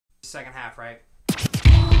second half, right?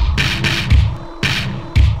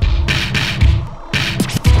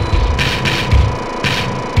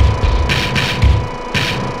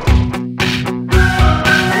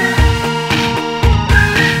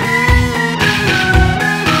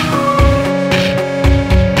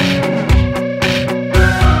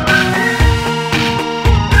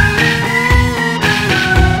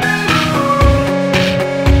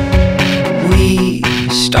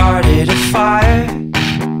 Started a fire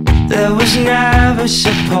that was never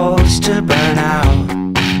supposed to burn out.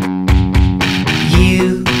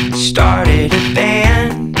 You started a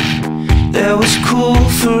band that was cool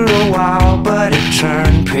for a while, but it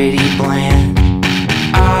turned pretty bland.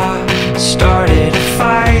 I started a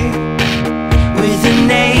fight with a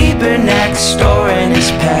neighbor next door and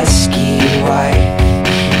his pesky wife.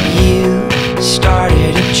 You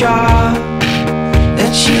started a job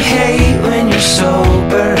that you hate when you're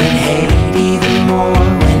sober and hate even more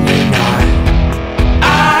when you're not.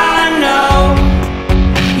 I know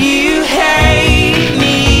you hate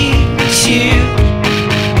me too.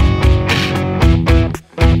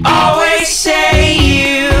 Always say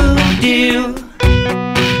you do.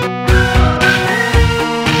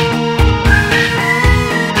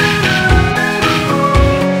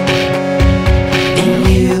 And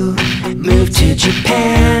you moved to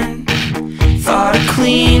Japan, thought a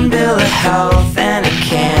clean bill of health and a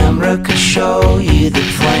camera could show you the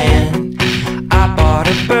plan. I bought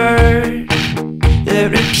a bird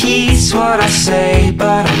that repeats what I say,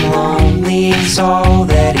 but I'm lonely, it's all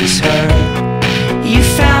that he's heard. You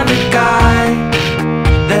found a guy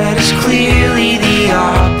that is clearly the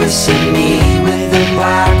opposite me, with a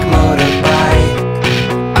black motorbike.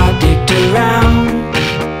 I digged around,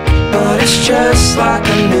 but it's just like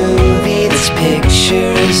a movie. This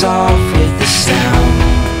picture is off with the sound.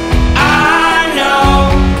 I know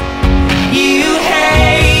you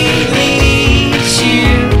hate me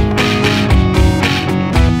too.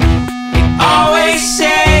 You always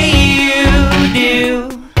say you do.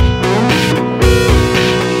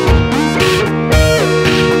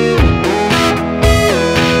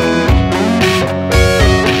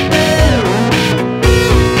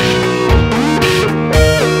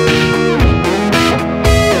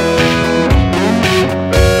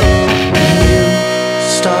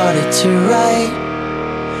 Started to write.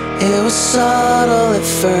 It was subtle at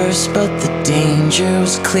first, but the danger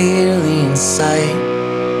was clearly in sight.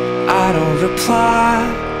 I don't reply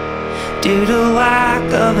due to lack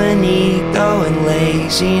of an ego, and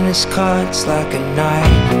laziness cuts like a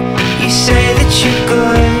knife. You say that you're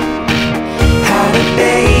good,